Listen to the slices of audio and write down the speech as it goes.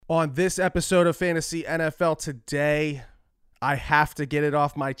On this episode of Fantasy NFL Today, I have to get it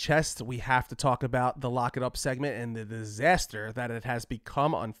off my chest. We have to talk about the Lock It Up segment and the disaster that it has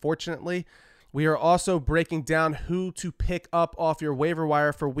become, unfortunately. We are also breaking down who to pick up off your waiver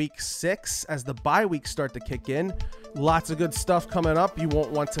wire for week 6 as the bye weeks start to kick in. Lots of good stuff coming up. You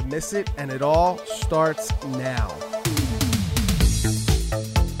won't want to miss it, and it all starts now.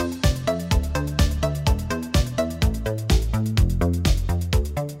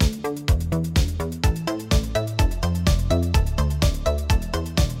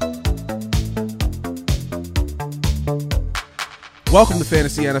 Welcome to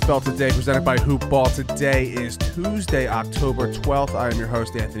Fantasy NFL Today, presented by Hoop Ball. Today is Tuesday, October 12th. I am your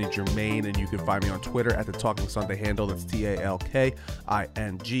host, Anthony Germain, and you can find me on Twitter at the Talking Sunday handle. That's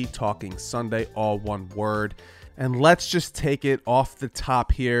TALKING, Talking Sunday, all one word. And let's just take it off the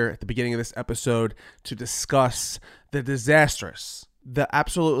top here at the beginning of this episode to discuss the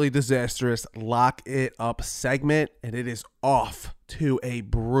absolutely disastrous Lock It Up segment, and it is off to a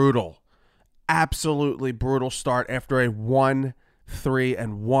absolutely brutal start after a 1-3-1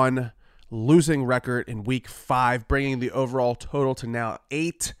 losing record in week 5, bringing the overall total to now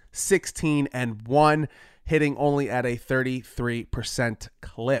 8-16-1, hitting only at a 33%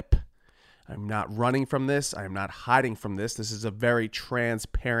 clip. I'm not running from this. I am not hiding from this. This is a very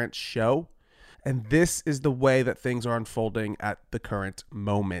transparent show, and this is the way that things are unfolding at the current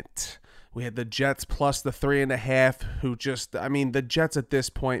moment. We had the Jets plus the 3.5, the Jets at this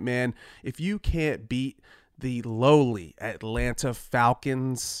point, man, if you can't beat the lowly Atlanta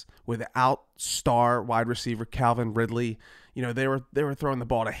Falcons without star wide receiver Calvin Ridley, they were throwing the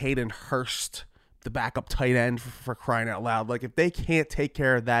ball to Hayden Hurst, the backup tight end, for crying out loud. Like, if they can't take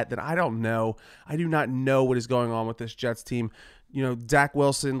care of that, then I don't know. I do not know what is going on with this Jets team. Dak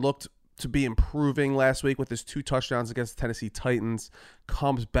Wilson looked to be improving last week with his 2 touchdowns against the Tennessee Titans,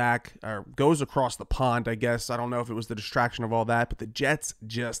 comes back, or goes across the pond, I guess. I don't know if it was the distraction of all that, but the Jets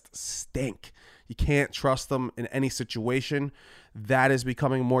just stink. You can't trust them in any situation. That is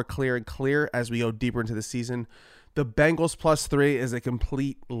becoming more clear and clear as we go deeper into the season. The Bengals plus 3 is a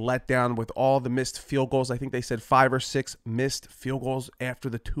complete letdown with all the missed field goals. I think they said 5 or 6 missed field goals after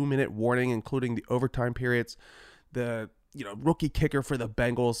the 2-minute warning, including the overtime periods. The rookie kicker for the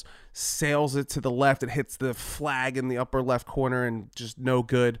Bengals sails it to the left and hits the flag in the upper left corner, and just no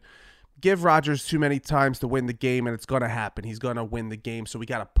good. Give Rodgers too many times to win the game, and it's going to happen. He's going to win the game, so we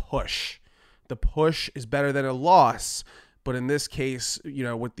got to push. The push is better than a loss, but in this case,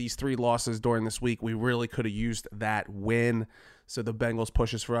 with these 3 losses during this week, we really could have used that win. So the Bengals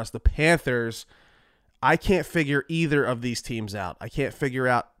pushes for us. The Panthers, I can't figure either of these teams out. I can't figure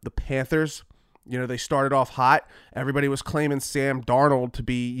out the Panthers. They started off hot. Everybody was claiming Sam Darnold to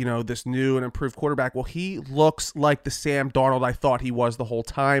be, this new and improved quarterback. Well, he looks like the Sam Darnold I thought he was the whole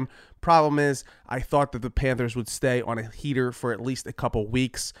time. Problem is, I thought that the Panthers would stay on a heater for at least a couple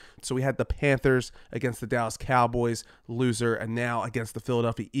weeks. So we had the Panthers against the Dallas Cowboys, loser, and now against the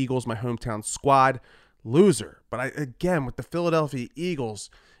Philadelphia Eagles, my hometown squad, loser. But again, with the Philadelphia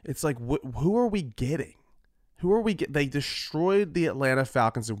Eagles, it's like, who are we getting? They destroyed the Atlanta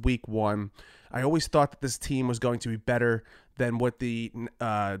Falcons in week 1. I always thought that this team was going to be better than what than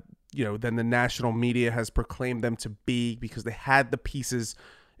the national media has proclaimed them to be, because they had the pieces.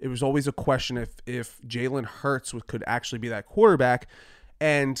 It was always a question if Jalen Hurts could actually be that quarterback,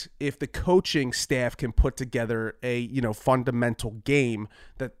 and if the coaching staff can put together a fundamental game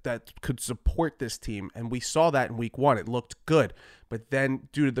that could support this team. And we saw that in week 1. It looked good. But then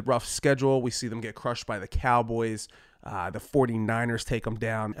due to the rough schedule, we see them get crushed by the Cowboys. The 49ers take them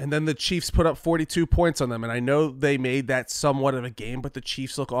down. And then the Chiefs put up 42 points on them. And I know they made that somewhat of a game, but the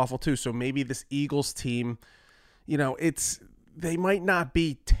Chiefs look awful too. So maybe this Eagles team, they might not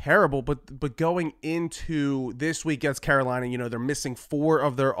be terrible, but going into this week against Carolina, they're missing 4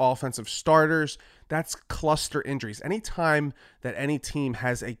 of their offensive starters. That's cluster injuries. Anytime that any team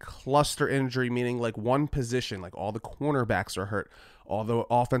has a cluster injury, meaning like one position, like all the cornerbacks are hurt, all the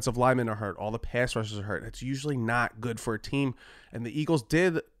offensive linemen are hurt, all the pass rushers are hurt, it's usually not good for a team. And the Eagles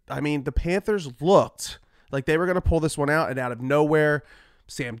the Panthers looked like they were going to pull this one out, and out of nowhere,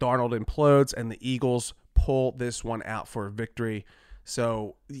 Sam Darnold implodes, and the Eagles pull this one out for a victory.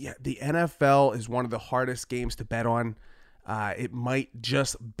 So yeah, the NFL is one of the hardest games to bet on. It might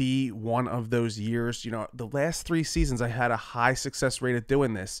just be one of those years. The last 3 seasons I had a high success rate at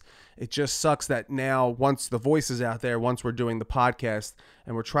doing this. It just sucks that now, once the voice is out there, once we're doing the podcast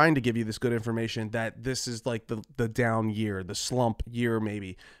and we're trying to give you this good information, that this is like the down year, the slump year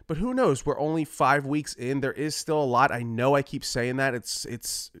maybe. But who knows? We're only 5 weeks in. There is still a lot. I know I keep saying that.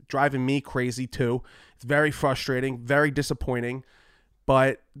 It's driving me crazy too. It's very frustrating, very disappointing.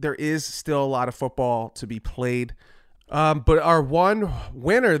 but there is still a lot of football to be played. But our one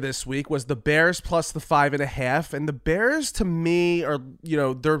winner this week was the Bears plus the 5.5. And the Bears, to me, are,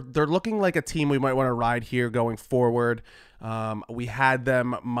 they're looking like a team we might want to ride here going forward. We had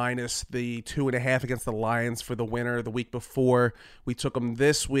them minus the 2.5 against the Lions for the winner the week before. We took them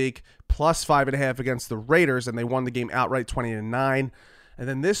this week plus 5.5 against the Raiders, and they won the game outright 20-9. And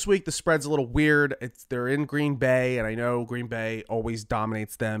then this week, the spread's a little weird. They're in Green Bay, and I know Green Bay always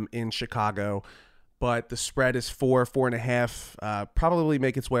dominates them in Chicago. But the spread is 4.5, probably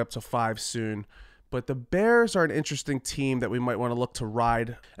make its way up to 5 soon. But the Bears are an interesting team that we might want to look to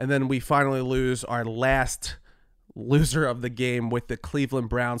ride. And then we finally lose our last loser of the game with the Cleveland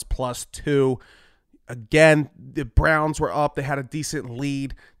Browns plus 2. Again, the Browns were up. They had a decent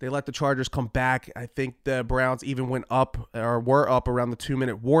lead. They let the Chargers come back. I think the Browns even were up around the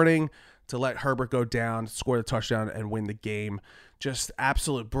 2-minute warning to let Herbert go down, score the touchdown, and win the game. Just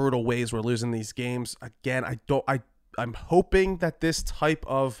absolute brutal ways we're losing these games. Again, I'm hoping that this type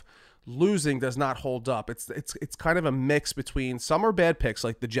of losing does not hold up. It's kind of a mix between some are bad picks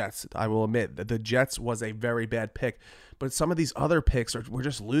like the Jets. I will admit that the Jets was a very bad pick, but some of these other picks we're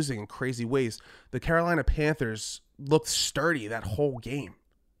just losing in crazy ways. The Carolina Panthers looked sturdy that whole game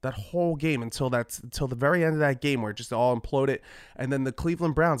until the very end of that game where it just all imploded. And then the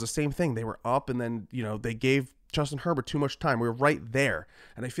Cleveland Browns, the same thing. They were up, and then they gave Justin Herbert too much time. We were right there,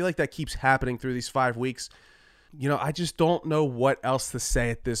 and I feel like that keeps happening through these 5 weeks. I just don't know what else to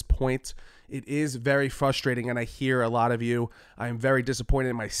say at this point. It is very frustrating, and I hear a lot of you. I am very disappointed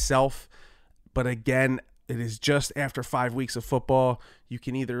in myself, but again, it is just after 5 weeks of football. You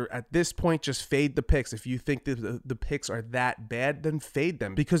can either, at this point, just fade the picks. If you think that the picks are that bad, then fade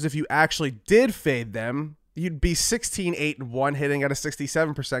them. Because if you actually did fade them, you'd be 16-8-1, hitting at a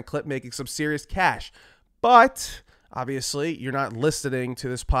 67% clip, making some serious cash. But obviously, you're not listening to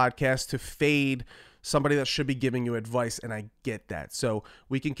this podcast to fade somebody that should be giving you advice, and I get that. So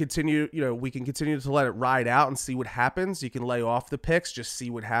we can continue to let it ride out and see what happens. You can lay off the picks, just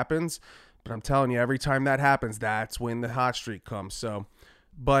see what happens. But I'm telling you, every time that happens, that's when the hot streak comes.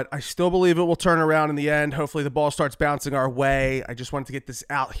 But I still believe it will turn around in the end. Hopefully the ball starts bouncing our way. I just wanted to get this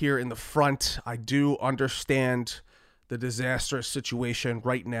out here in the front. I do understand the disastrous situation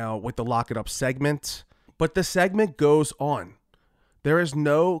right now with the Lock It Up segment, but the segment goes on. There is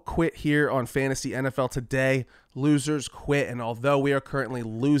no quit here on Fantasy NFL Today. Losers quit, and although we are currently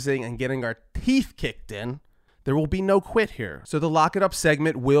losing and getting our teeth kicked in, there will be no quit here. So the Lock It Up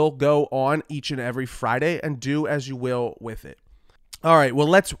segment will go on each and every Friday, and do as you will with it. All right, well,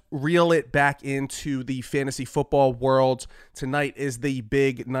 let's reel it back into the fantasy football world. Tonight is the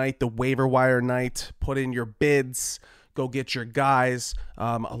big night, the waiver wire night. Put in your bids. Go get your guys.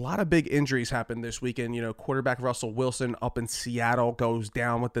 A lot of big injuries happened this weekend. Quarterback Russell Wilson up in Seattle goes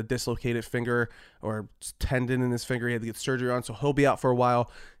down with the dislocated finger or tendon in his finger. He had to get surgery on, so he'll be out for a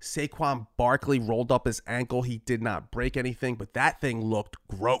while. Saquon Barkley rolled up his ankle. He did not break anything, but that thing looked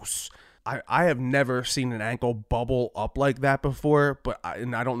gross. I have never seen an ankle bubble up like that before,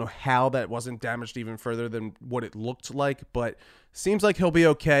 and I don't know how that wasn't damaged even further than what it looked like, but seems like he'll be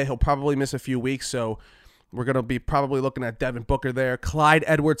okay. He'll probably miss a few weeks, so we're going to be probably looking at Devin Booker there. Clyde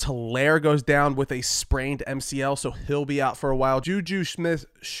Edwards-Helaire goes down with a sprained MCL, so he'll be out for a while. Juju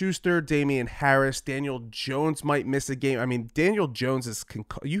Smith-Schuster, Damian Harris, Daniel Jones might miss a game. I mean, Daniel Jones is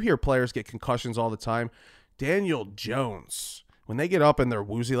you hear players get concussions all the time. Daniel Jones, when they get up and they're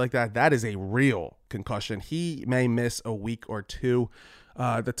woozy like that, that is a real concussion. He may miss a week or two.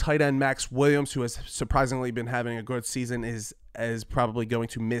 The tight end Max Williams, who has surprisingly been having a good season, is probably going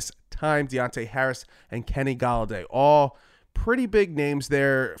to miss time. Deontay Harris and Kenny Golladay, all pretty big names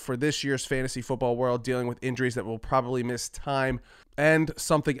there for this year's fantasy football world, dealing with injuries that will probably miss time. And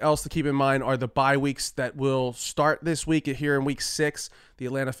something else to keep in mind are the bye weeks that will start this week here in week 6. The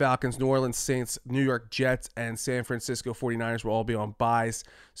Atlanta Falcons, New Orleans Saints, New York Jets, and San Francisco 49ers will all be on byes.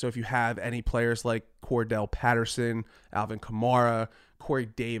 So if you have any players like Cordell Patterson, Alvin Kamara, Corey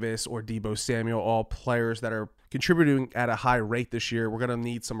Davis, or Deebo Samuel, all players that are contributing at a high rate this year, we're going to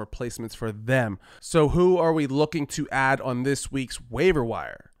need some replacements for them. So who are we looking to add on this week's waiver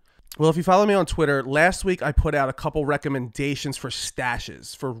wire? Well, if you follow me on Twitter, last week I put out a couple recommendations for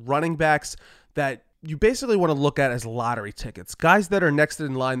stashes, for running backs that you basically want to look at as lottery tickets, guys that are next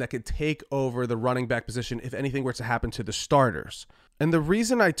in line that could take over the running back position if anything were to happen to the starters. And the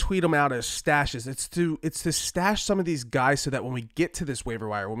reason I tweet them out as stashes, it's to stash some of these guys so that when we get to this waiver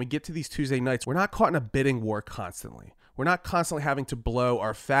wire, when we get to these Tuesday nights, we're not caught in a bidding war constantly. We're not constantly having to blow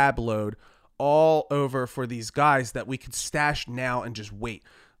our fab load all over for these guys that we could stash now and just wait.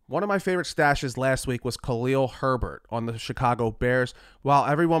 One of my favorite stashes last week was Khalil Herbert on the Chicago Bears. While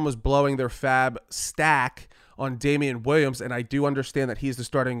everyone was blowing their fab stack on Damian Williams, and I do understand that he's the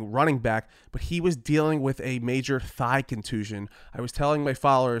starting running back, but he was dealing with a major thigh contusion. I was telling my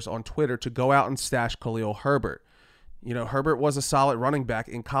followers on Twitter to go out and stash Khalil Herbert. You know, Herbert was a solid running back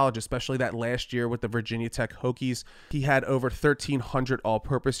in college, especially that last year with the Virginia Tech Hokies. He had over 1,300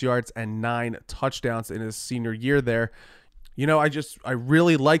 all-purpose yards and 9 touchdowns in his senior year there. You know, I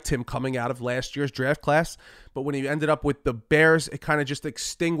really liked him coming out of last year's draft class, but when he ended up with the Bears, it kind of just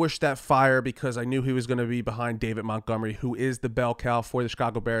extinguished that fire because I knew he was going to be behind David Montgomery, who is the bell cow for the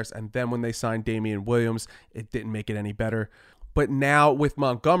Chicago Bears, and then when they signed Damian Williams, it didn't make it any better. But now with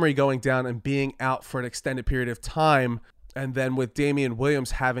Montgomery going down and being out for an extended period of time, and then with Damian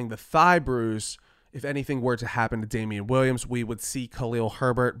Williams having the thigh bruise, if anything were to happen to Damian Williams, we would see Khalil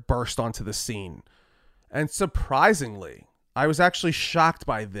Herbert burst onto the scene. And surprisingly, I was actually shocked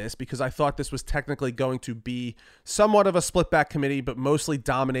by this because I thought this was technically going to be somewhat of a split back committee, but mostly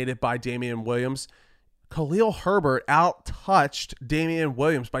dominated by Damian Williams. Khalil Herbert out-touched Damian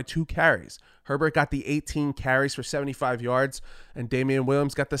Williams by 2 carries. Herbert got the 18 carries for 75 yards, and Damian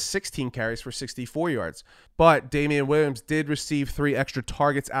Williams got the 16 carries for 64 yards. But Damian Williams did receive 3 extra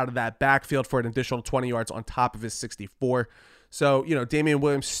targets out of that backfield for an additional 20 yards on top of his 64. So, you know, Damian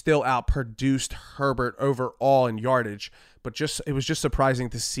Williams still outproduced Herbert overall in yardage, but it was just surprising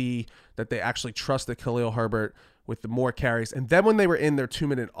to see that they actually trusted Khalil Herbert with the more carries. And then when they were in their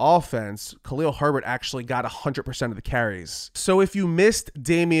 2-minute offense, Khalil Herbert actually got 100% of the carries. So if you missed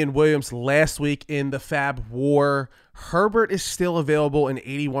Damian Williams last week in the Fab War, Herbert is still available in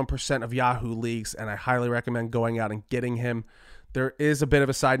 81% of Yahoo leagues, and I highly recommend going out and getting him. There is a bit of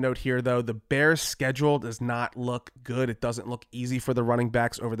a side note here, though. The Bears' schedule does not look good. It doesn't look easy for the running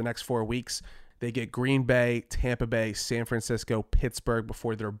backs over the next 4 weeks. They get Green Bay, Tampa Bay, San Francisco, Pittsburgh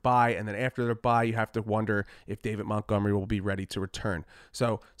before their bye. And then after their bye, you have to wonder if David Montgomery will be ready to return.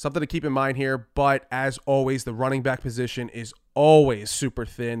 So something to keep in mind here. But as always, the running back position is always super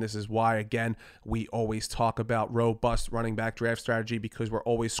thin. This is why, again, we always talk about robust running back draft strategy because we're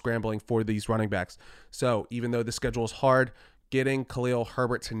always scrambling for these running backs. So even though the schedule is hard, getting Khalil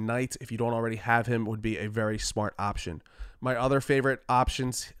Herbert tonight, if you don't already have him, would be a very smart option. My other favorite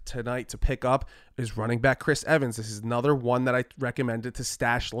options tonight to pick up is running back Chris Evans. This is another one that I recommended to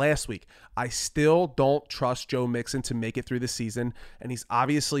stash last week. I still don't trust Joe Mixon to make it through the season, and he's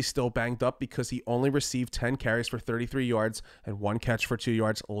obviously still banged up because he only received 10 carries for 33 yards and 1 catch for 2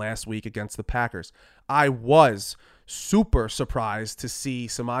 yards last week against the Packers. I was super surprised to see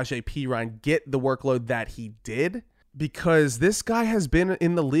Samaje Perine get the workload that he did, because this guy has been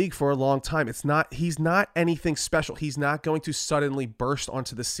in the league for a long time. He's not anything special. He's not going to suddenly burst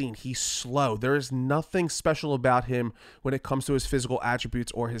onto the scene. He's slow. There is nothing special about him when it comes to his physical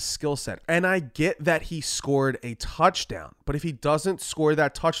attributes or his skill set. And I get that he scored a touchdown, but if he doesn't score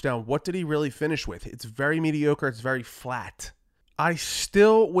that touchdown, what did he really finish with? It's very mediocre. It's very flat. I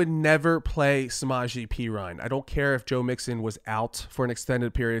still would never play Samaje Perine. I don't care if Joe Mixon was out for an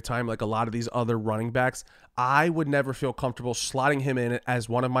extended period of time like a lot of these other running backs. I would never feel comfortable slotting him in as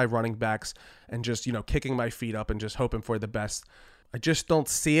one of my running backs and just, kicking my feet up and just hoping for the best. I just don't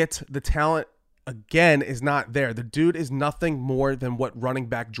see it. The talent, again, is not there. The dude is nothing more than what running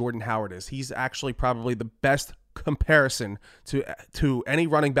back Jordan Howard is. He's actually probably the best comparison to any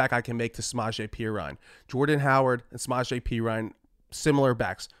running back I can make to Samaje Perine. Jordan Howard and Samaje Perine, similar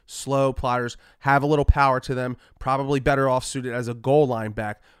backs, slow plotters, have a little power to them, probably better off suited as a goal line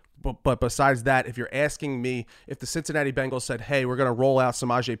back. But besides that, if you're asking me if the Cincinnati Bengals said, hey, we're going to roll out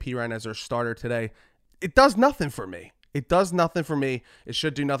Samaje Perine as their starter today, it does nothing for me. It does nothing for me. It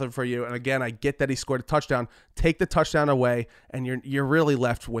should do nothing for you. And again, I get that he scored a touchdown. Take the touchdown away, and you're really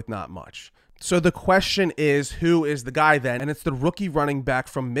left with not much. So the question is, who is the guy then? And it's the rookie running back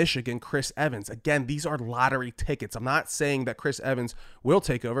from Michigan, Chris Evans. Again, these are lottery tickets. I'm not saying that Chris Evans will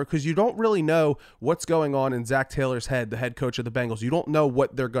take over because you don't really know what's going on in Zach Taylor's head, the head coach of the Bengals. You don't know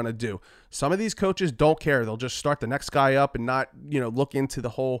what they're going to do. Some of these coaches don't care. They'll just start the next guy up and not, look into the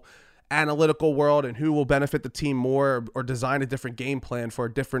whole analytical world and who will benefit the team more or design a different game plan for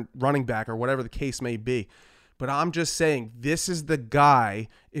a different running back or whatever the case may be. But I'm just saying, this is the guy,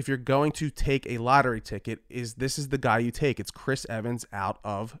 if you're going to take a lottery ticket, this is the guy you take. It's Chris Evans out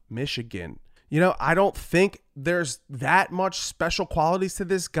of Michigan. I don't think there's that much special qualities to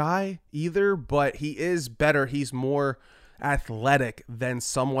this guy either, but he is better. He's more athletic than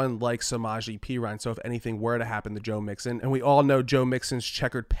someone like Samaje Perine. So if anything were to happen to Joe Mixon, and we all know Joe Mixon's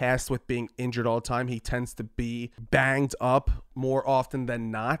checkered past with being injured all the time, he tends to be banged up more often than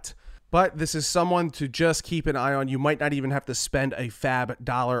not. But this is someone to just keep an eye on. You might not even have to spend a fab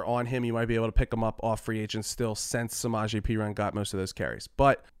dollar on him. You might be able to pick him up off free agents still, since Samaje Perine got most of those carries.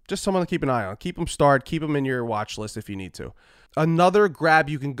 But just someone to keep an eye on. Keep him starred. Keep him in your watch list if you need to. Another grab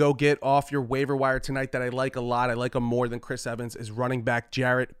you can go get off your waiver wire tonight that I like a lot, I like him more than Chris Evans, is running back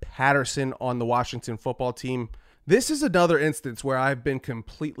Jaret Patterson on the Washington football team. This is another instance where I've been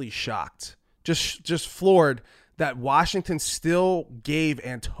completely shocked, just floored, that Washington still gave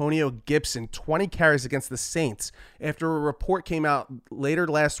Antonio Gibson 20 carries against the Saints after a report came out later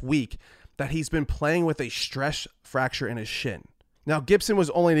last week that he's been playing with a stress fracture in his shin. Now, Gibson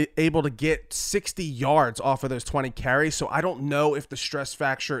was only able to get 60 yards off of those 20 carries, so I don't know if the stress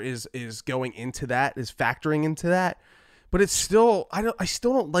fracture is going into that, is factoring into that. But it's still, I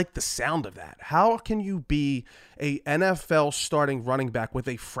still don't like the sound of that. How can you be a NFL starting running back with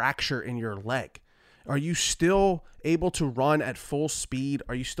a fracture in your leg? Are you still able to run at full speed?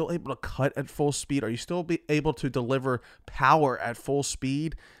 Are you still able to cut at full speed? Are you still able to deliver power at full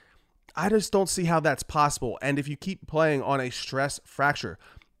speed? I just don't see how that's possible. And if you keep playing on a stress fracture,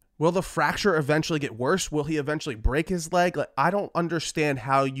 will the fracture eventually get worse? Will he eventually break his leg? I don't understand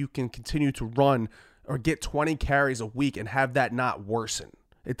how you can continue to run or get 20 carries a week and have that not worsen.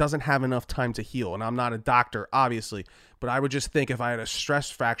 It doesn't have enough time to heal. And I'm not a doctor, obviously, but I would just think if I had a stress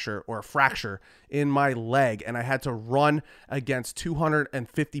fracture or a fracture in my leg and I had to run against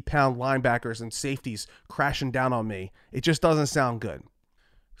 250-pound linebackers and safeties crashing down on me, it just doesn't sound good.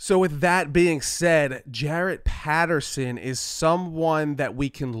 So with that being said, Jaret Patterson is someone that we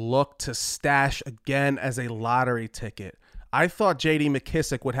can look to stash again as a lottery ticket. I thought J.D.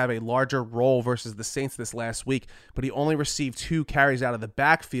 McKissic would have a larger role versus the Saints this last week, but he only received 2 carries out of the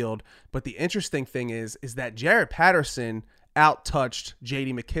backfield. But the interesting thing is that Jaret Patterson out-touched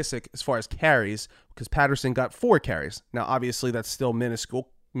J.D. McKissic as far as carries, because Patterson got 4 carries. Now, obviously, that's still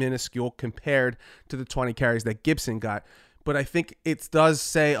minuscule compared to the 20 carries that Gibson got. But I think it does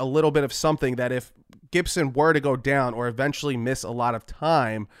say a little bit of something that if Gibson were to go down or eventually miss a lot of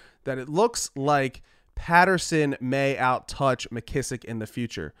time, that it looks like Patterson may out-touch McKissic in the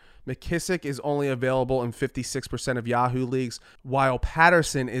future. McKissic is only available in 56% of Yahoo leagues, while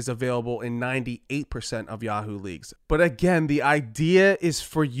Patterson is available in 98% of Yahoo leagues. But again, the idea is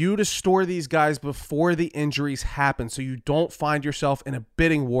for you to store these guys before the injuries happen so you don't find yourself in a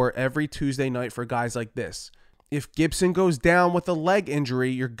bidding war every Tuesday night for guys like this. If Gibson goes down with a leg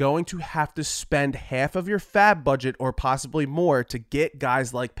injury, you're going to have to spend half of your fab budget or possibly more to get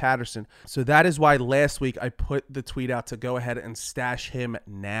guys like Patterson. So that is why last week I put the tweet out to go ahead and stash him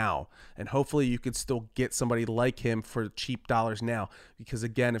now. And hopefully you could still get somebody like him for cheap dollars now. Because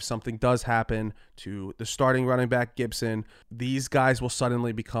again, if something does happen to the starting running back Gibson, these guys will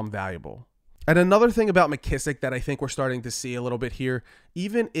suddenly become valuable. And another thing about McKissic that I think we're starting to see a little bit here,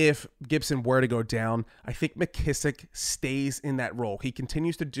 even if Gibson were to go down, I think McKissic stays in that role. He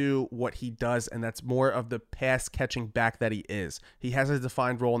continues to do what he does, and that's more of the pass catching back that he is. He has a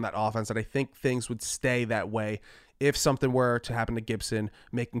defined role in that offense, and I think things would stay that way if something were to happen to Gibson,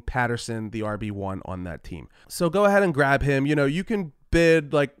 making Patterson the RB1 on that team. So go ahead and grab him. You know, you can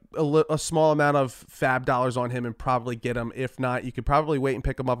bid like a small amount of fab dollars on him and probably get him. If not, you could probably wait and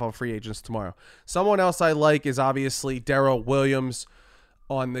pick him up on free agents tomorrow. Someone else I like is obviously Darrell Williams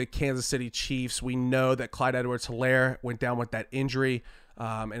on the Kansas City Chiefs. We know that Clyde Edwards-Helaire went down with that injury.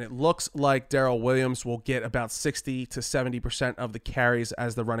 And it looks like Darrell Williams will get about 60 to 70% of the carries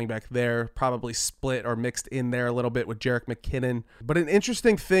as the running back there, probably split or mixed in there a little bit with Jerick McKinnon. But an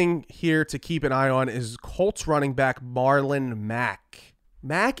interesting thing here to keep an eye on is Colts running back Marlon Mack.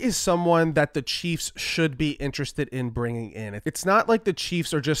 Mack is someone that the Chiefs should be interested in bringing in. It's not like the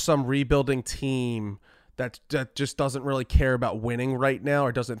Chiefs are just some rebuilding team that just doesn't really care about winning right now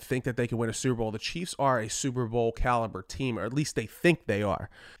or doesn't think that they can win a Super Bowl. The Chiefs are a Super Bowl caliber team, or at least they think they are.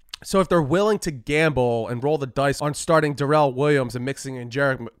 So if they're willing to gamble and roll the dice on starting Darrell Williams and mixing in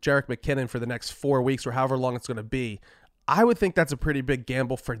Jerick McKinnon for the next 4 weeks or however long it's going to be, I would think that's a pretty big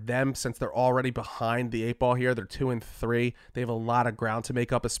gamble for them since they're already behind the 8 ball here. They're 2-3. They have a lot of ground to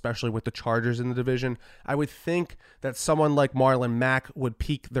make up, especially with the Chargers in the division. I would think that someone like Marlon Mack would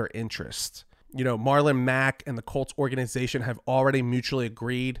pique their interest. You know, Marlon Mack and the Colts organization have already mutually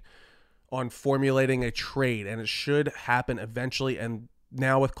agreed on formulating a trade, and it should happen eventually. And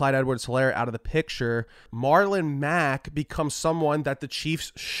now with Clyde Edwards-Helaire out of the picture, Marlon Mack becomes someone that the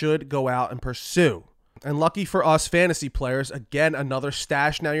Chiefs should go out and pursue. And lucky for us fantasy players, again, another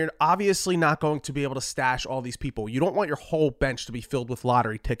stash. Now, you're obviously not going to be able to stash all these people. You don't want your whole bench to be filled with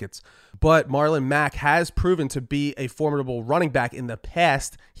lottery tickets. But Marlon Mack has proven to be a formidable running back in the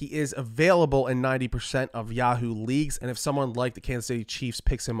past. He is available in 90% of Yahoo leagues. And if someone like the Kansas City Chiefs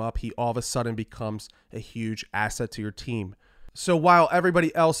picks him up, he all of a sudden becomes a huge asset to your team. So while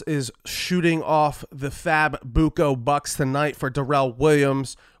everybody else is shooting off the Fab Buco bucks tonight for Darrell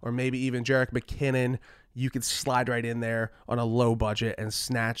Williams or maybe even Jerick McKinnon, you could slide right in there on a low budget and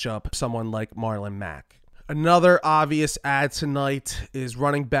snatch up someone like Marlon Mack. Another obvious add tonight is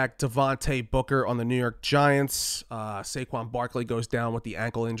running back Devontae Booker on the New York Giants. Saquon Barkley goes down with the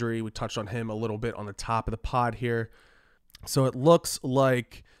ankle injury. We touched on him a little bit on the top of the pod here. So it looks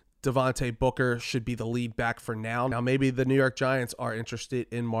like Devontae Booker should be the lead back for now. Now, maybe the New York Giants are interested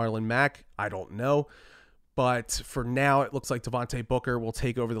in Marlon Mack. I don't know. But for now, it looks like Devontae Booker will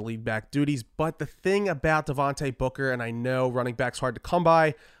take over the lead back duties. But the thing about Devontae Booker, and I know running back's hard to come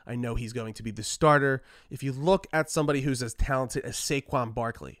by, I know he's going to be the starter. If you look at somebody who's as talented as Saquon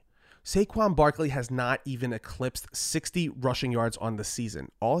Barkley has not even eclipsed 60 rushing yards on the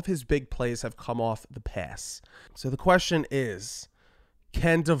season. All of his big plays have come off the pass. So the question is,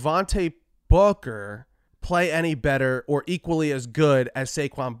 can Devontae Booker play any better or equally as good as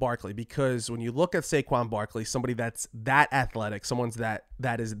Saquon Barkley? Because when you look at Saquon Barkley, somebody that's that athletic, someone's that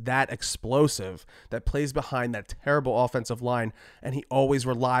is that explosive, that plays behind that terrible offensive line, and he always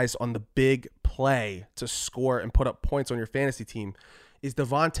relies on the big play to score and put up points on your fantasy team. Is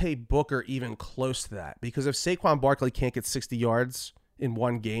Devontae Booker even close to that? Because if Saquon Barkley can't get 60 yards in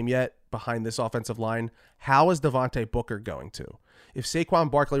one game yet behind this offensive line, how is Devontae Booker going to? If Saquon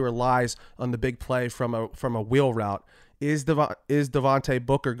Barkley relies on the big play from a wheel route, is Devontae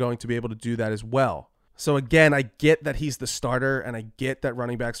Booker going to be able to do that as well? So again, I get that he's the starter, and I get that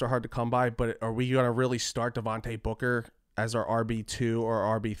running backs are hard to come by, but are we going to really start Devontae Booker as our RB2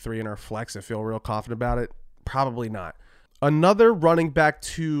 or RB3 in our flex and feel real confident about it? Probably not. Another running back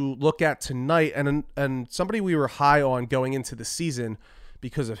to look at tonight, and somebody we were high on going into the season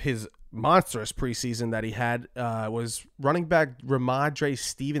because of his monstrous preseason that he had, was running back Rhamondre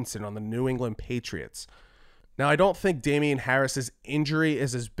Stevenson on the New England Patriots. Now, I don't think Damian Harris's injury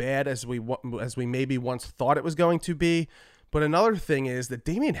is as bad as we maybe once thought it was going to be. But another thing is that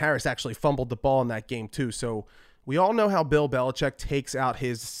Damian Harris actually fumbled the ball in that game too. So we all know how Bill Belichick takes out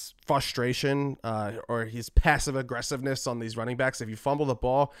his frustration or his passive aggressiveness on these running backs. If you fumble the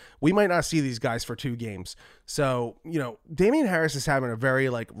ball, we might not see these guys for 2 games. So, Damian Harris is having a very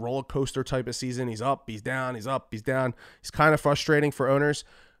roller coaster type of season. He's up, he's down, he's up, he's down. He's kind of frustrating for owners.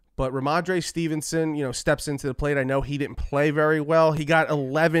 But Rhamondre Stevenson, steps into the plate. I know he didn't play very well. He got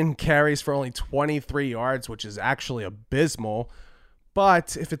 11 carries for only 23 yards, which is actually abysmal.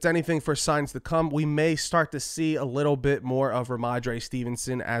 But if it's anything for signs to come, we may start to see a little bit more of Rhamondre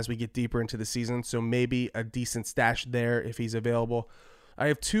Stevenson as we get deeper into the season. So maybe a decent stash there if he's available. I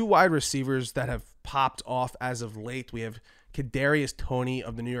have 2 wide receivers that have popped off as of late. We have Kadarius Toney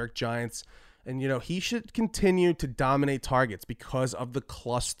of the New York Giants. And, he should continue to dominate targets because of the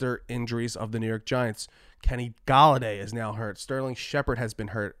cluster injuries of the New York Giants. Kenny Golladay is now hurt. Sterling Shepard has been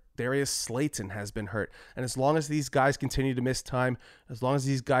hurt. Darius Slayton has been hurt. And as long as these guys continue to miss time, as long as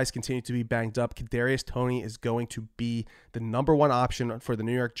these guys continue to be banged up, Kadarius Toney is going to be the number 1 option for the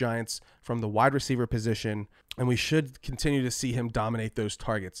New York Giants from the wide receiver position. And we should continue to see him dominate those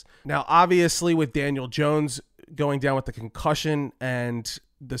targets. Now, obviously, with Daniel Jones going down with the concussion and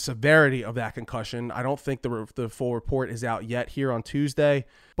the severity of that concussion, I don't think the full report is out yet here on Tuesday.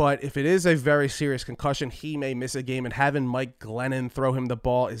 But if it is a very serious concussion, he may miss a game, and having Mike Glennon throw him the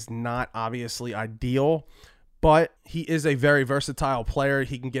ball is not obviously ideal. But he is a very versatile player.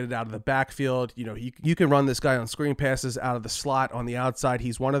 He can get it out of the backfield. You can run this guy on screen passes out of the slot on the outside.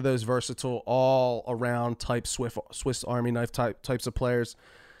 He's one of those versatile all-around type Swiss Army knife types of players.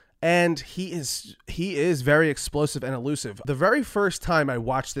 And he is very explosive and elusive. The very first time I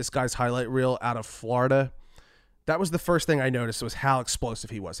watched this guy's highlight reel out of Florida, that was the first thing I noticed, was how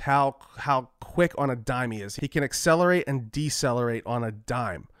explosive he was, how quick on a dime he is. He can accelerate and decelerate on a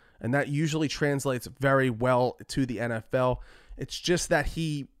dime, and that usually translates very well to the NFL. It's just that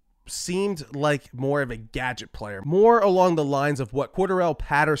he seemed like more of a gadget player, more along the lines of what Cordarrelle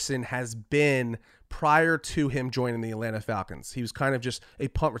Patterson has been prior to him joining the Atlanta Falcons. He was kind of just a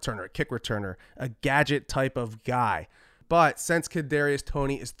punt returner, a kick returner, a gadget type of guy. But since Kadarius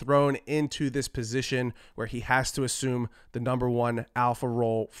Toney is thrown into this position where he has to assume the number 1 alpha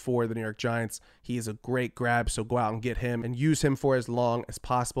role for the New York Giants, he is a great grab. So go out and get him and use him for as long as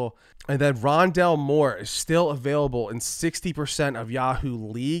possible. And then Rondale Moore is still available in 60% of Yahoo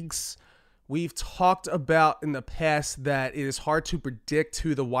leagues, We've talked about in the past that it is hard to predict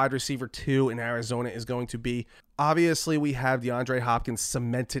who the wide receiver 2 in Arizona is going to be. Obviously, we have DeAndre Hopkins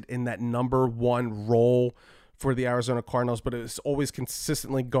cemented in that number 1 role for the Arizona Cardinals, but it's always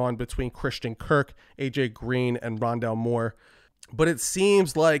consistently gone between Christian Kirk, AJ Green, and Rondale Moore. But it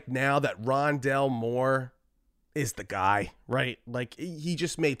seems like now that Rondale Moore is the guy, right? Like, he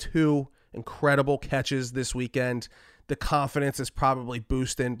just made 2 incredible catches this weekend. The confidence is probably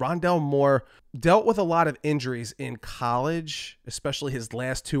boosting. Rondale Moore dealt with a lot of injuries in college, especially his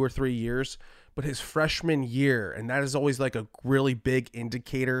last 2 or 3 years, but his freshman year, and that is always like a really big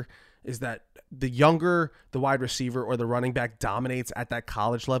indicator, is that the younger the wide receiver or the running back dominates at that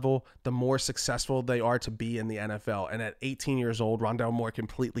college level, the more successful they are to be in the NFL. And at 18 years old, Rondale Moore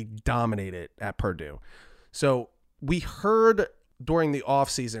completely dominated at Purdue. So we heard during the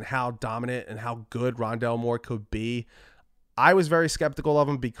offseason how dominant and how good Rondale Moore could be. I was very skeptical of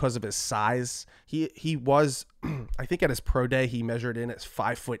him because of his size. He was, I think at his pro day, he measured in at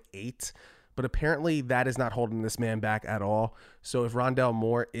 5'8", but apparently that is not holding this man back at all. So if Rondale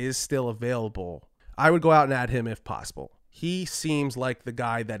Moore is still available, I would go out and add him if possible. He seems like the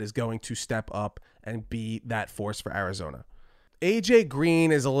guy that is going to step up and be that force for Arizona. AJ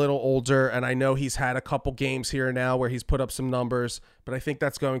Green is a little older, and I know he's had a couple games here and now where he's put up some numbers, but I think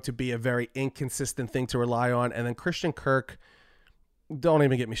that's going to be a very inconsistent thing to rely on. And then Christian Kirk, don't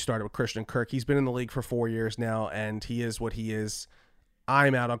even get me started with Christian Kirk. He's been in the league for 4 years now, and he is what he is.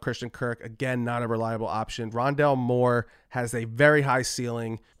 I'm out on Christian Kirk. Again, not a reliable option. Rondale Moore has a very high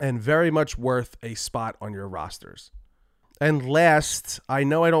ceiling and very much worth a spot on your rosters. And last, I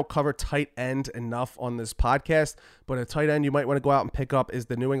know I don't cover tight end enough on this podcast, but a tight end you might want to go out and pick up is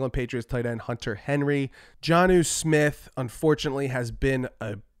the New England Patriots tight end Hunter Henry. Jonnu Smith, unfortunately, has been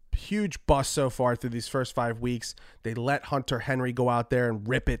a huge bust so far through these first 5 weeks. They let Hunter Henry go out there and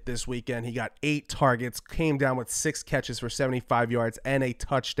rip it this weekend. He got 8 targets, came down with 6 catches for 75 yards and a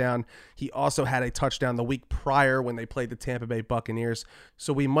touchdown. He also had a touchdown the week prior when they played the Tampa Bay Buccaneers.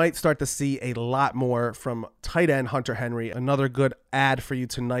 So we might start to see a lot more from tight end Hunter Henry. Another good ad for you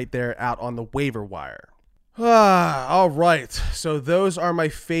tonight there out on the waiver wire. All right. So those are my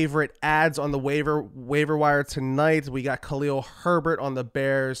favorite ads on the waiver wire tonight. We got Khalil Herbert on the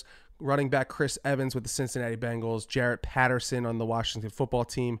Bears, running back Chris Evans with the Cincinnati Bengals, Jarrett Patterson on the Washington football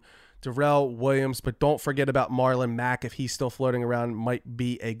team, Darrell Williams, but don't forget about Marlon Mack. If he's still floating around, might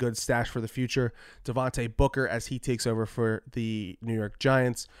be a good stash for the future. Devontae Booker as he takes over for the New York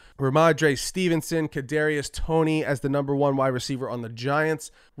Giants. Ramondre Stevenson, Kadarius Toney as the number 1 wide receiver on the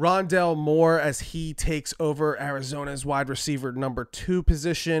Giants. Rondale Moore as he takes over Arizona's wide receiver number 2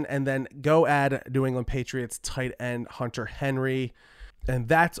 position. And then go add New England Patriots tight end Hunter Henry. And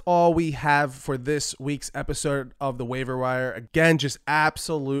that's all we have for this week's episode of the Waiver Wire. Again, just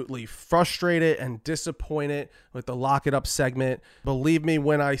absolutely frustrated and disappointed with the Lock It Up segment. Believe me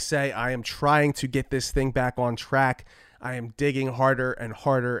when I say I am trying to get this thing back on track. I am digging harder and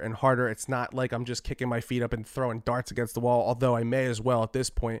harder and harder. It's not like I'm just kicking my feet up and throwing darts against the wall, although I may as well at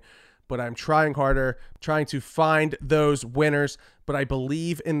this point. But I'm trying harder, trying to find those winners. But I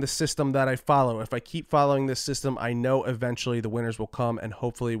believe in the system that I follow. If I keep following this system, I know eventually the winners will come, and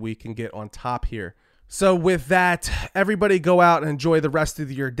hopefully we can get on top here. So with that, everybody go out and enjoy the rest of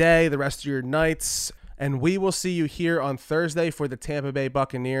your day, the rest of your nights. And we will see you here on Thursday for the Tampa Bay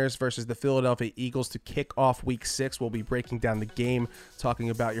Buccaneers versus the Philadelphia Eagles to kick off Week 6. We'll be breaking down the game, talking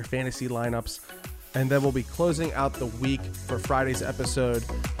about your fantasy lineups. And then we'll be closing out the week for Friday's episode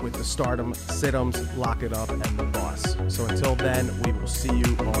with the Stardom, Sit-Ems, Lock It Up, and the Boss. So until then, we will see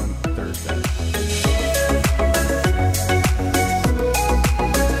you on Thursday.